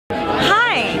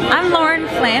I'm Lauren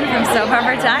Flynn from Soap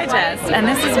Opera Digest, and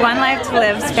this is One Life to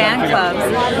Live's fan club's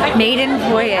maiden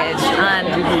voyage on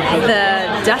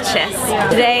the Duchess.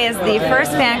 Today is the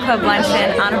first fan club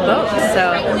luncheon on a boat,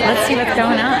 so let's see what's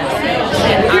going on.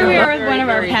 Here we are with one of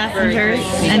our passengers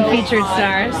and featured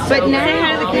stars. But now say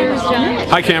hi to the cameras, John.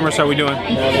 Hi cameras, how we doing?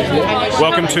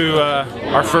 Welcome to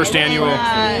our first annual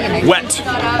wet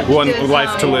One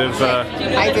Life to Live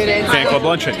fan club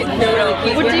luncheon.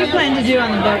 What do you plan to do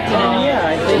on the boat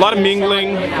today? A lot of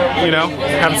mingling, you know,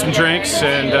 having some drinks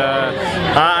and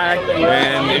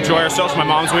enjoy ourselves. My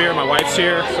mom's here, my wife's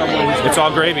here. It's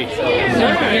all gravy. Your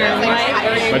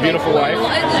wife? My beautiful wife.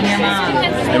 And your mom.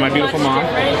 And my beautiful mom.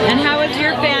 And how was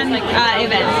your fan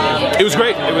event? It was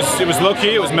great. It was low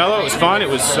key. It was mellow. It was fun. It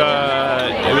was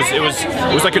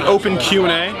like an open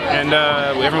Q&A, and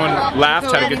everyone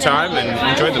laughed, had a good time, and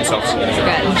enjoyed themselves. Good.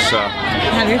 So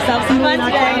have yourself some fun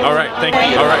today. All right. Thank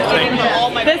you. All right. Thank you.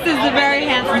 This is the very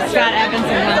handsome Scott Evans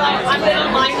of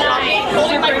One Life to Live.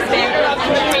 What's your first day?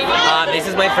 This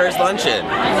is my first luncheon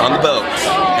on the boat,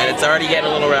 and it's already getting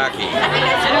a little rocky. I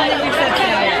don't think we've said so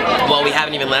yet. Well, we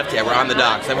haven't even left yet. We're on the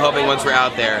docks. I'm hoping once we're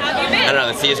out there, I don't know,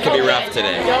 the seas could be rough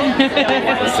today.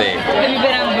 We'll see. Have you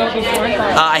been on a boat before?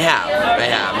 I have.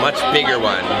 Much bigger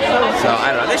one. So,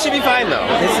 I don't know. This should be fine, though.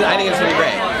 I think it's going to be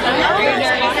great. Are you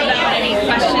nervous about any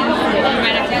questions you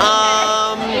might have to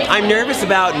I'm nervous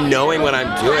about knowing what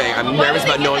I'm doing. I'm nervous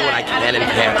about knowing what I can and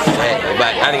can't say,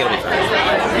 but I think it'll be fine.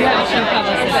 You have a show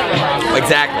publicist.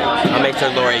 Exactly. I'll make sure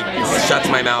Lori shuts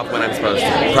my mouth when I'm supposed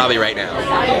to. Probably right now. Well,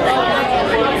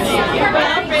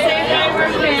 say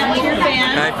hi to your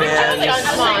fans. Hi, fans.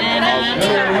 And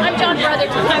I'm John Brother.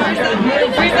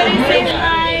 Everybody say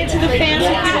hi to the fans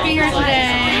who couldn't be here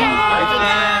today. Hi,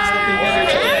 fans. Looking forward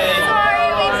to today.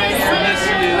 Sorry, we missed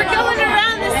you. We're going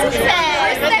around the success.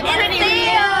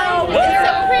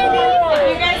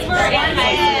 You guys were in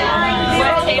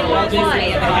what table was this?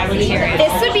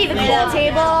 This would be the pool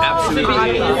table.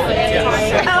 Absolutely.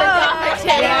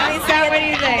 Scott, what do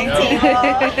you think?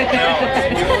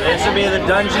 This would be the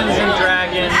Dungeons and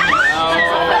Dragons.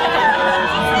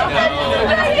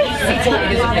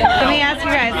 Let me ask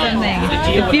you guys something.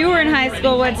 If you were in high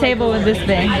school, what table would this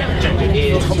be?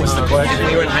 What's the question? If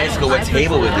we were in high school, what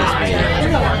table would this be?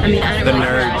 The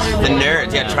nerds. The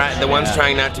nerds, yeah, the ones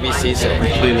trying not to be seasick.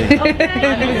 Completely.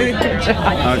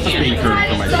 I was just being for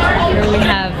myself. Here we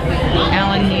have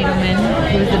Alan Needleman,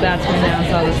 who's about to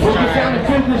announce all the stars.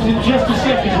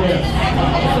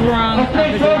 Throng of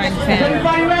adoring fans.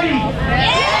 Everybody ready?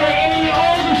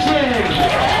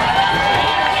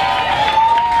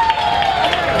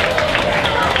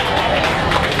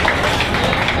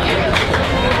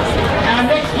 Our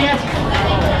next guest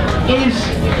is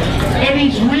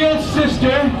Eddie's real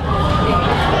sister.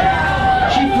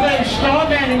 She plays Star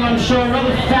Manning on the show,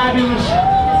 another fabulous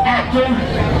actor.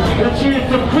 Let's hear it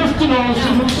for Kristen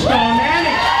Olsen, who's Star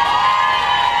Manning.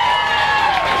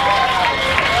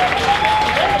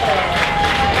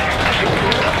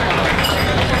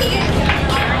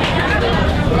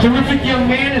 Terrific young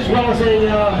man, as well as a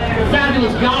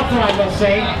fabulous golfer, I must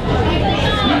say.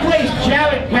 He plays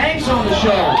Jarrett Banks on the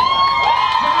show.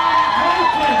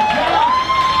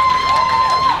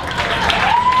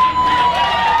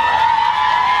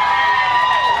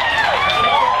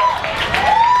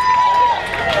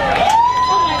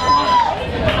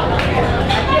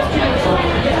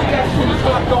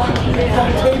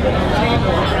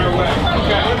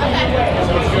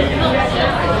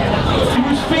 He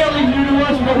was fairly new to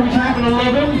us, but we happen to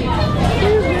love him,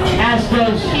 as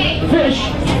does Fish.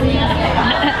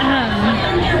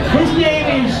 His name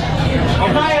is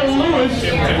Kyle Lewis,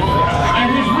 and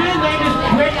his real name is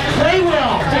Brett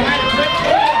Claywell. Say hi to Brett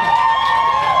Claywell.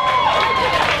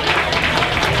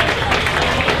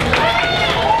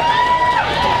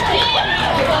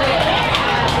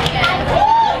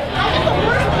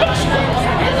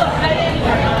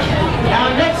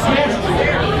 Our next guest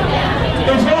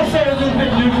is also a little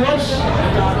bit new to us.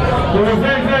 We're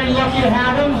very, very lucky to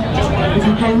have him. He's a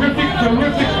terrific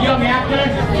young actor.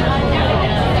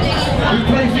 He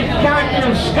plays the character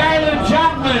of Skylar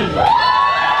Joplin.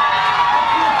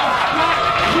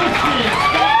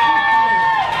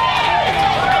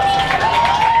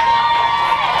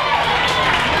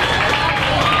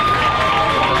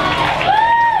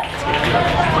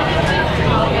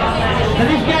 Now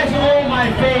these guys are all my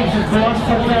faves, of course,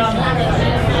 but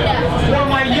one of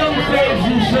my young faves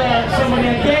is somebody,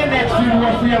 again, that's new to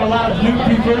us. We have a lot of new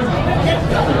people.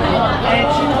 And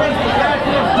she plays the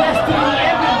character of Destiny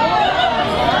Evans.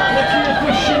 Let's hear it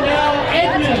for Chanel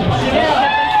Edmonds. Chanel.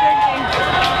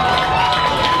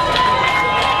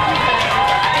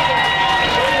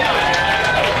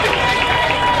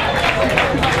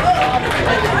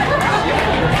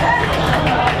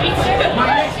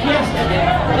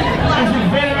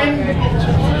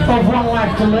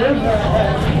 to Live.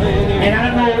 And I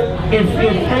don't know if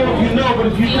all of you know, but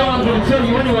if you know, I'm going to tell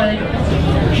you anyway.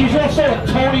 She's also a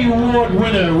Tony Award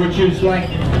winner, which is like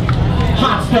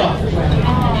hot stuff.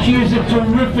 She is a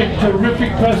terrific,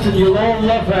 terrific person. You'll all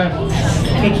love her.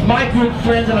 It's my good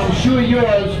friend, and I'm sure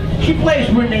yours. She plays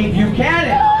Renee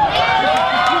Buchanan.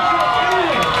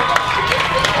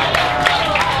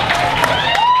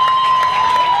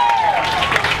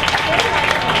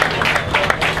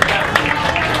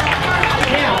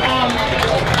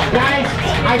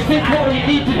 I think what we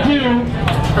need to do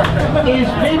is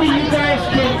maybe you guys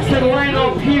can line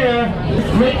up here.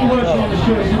 Great work on the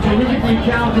show. Some terrifically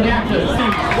talented actors.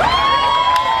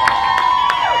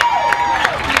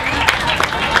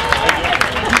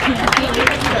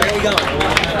 There you go.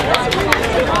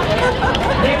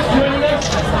 Next joining us.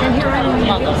 And here I am.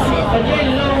 Again,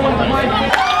 another one of my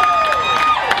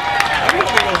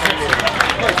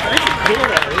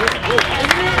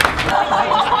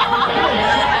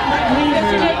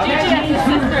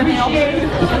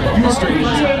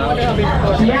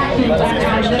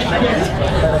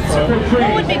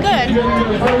What would be good?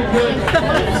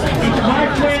 My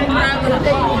friend,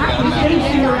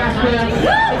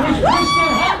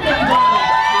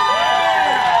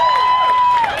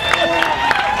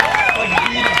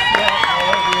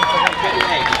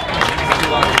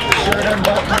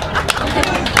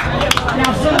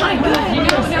 now somebody you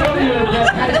know earlier that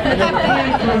had a plan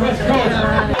for the West Coast.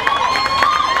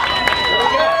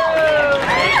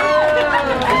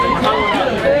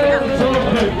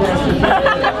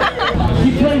 He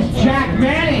plays Jack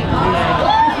Manning. This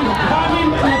is Carmen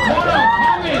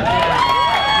Carmen.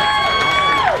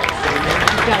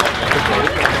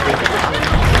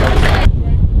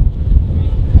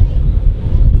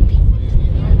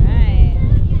 Alright.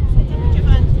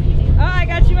 Oh, I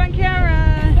got you on camera.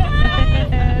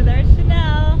 There's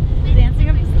Chanel dancing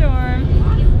up the storm.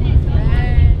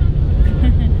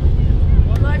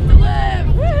 One life to live.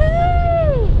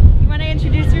 Woohoo! You want to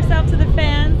introduce yourself to the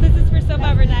fans? This is for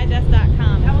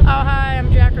soapoperadigest.com. Oh, hi,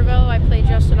 I'm Jack Ravello. I play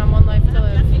Justin on One Life to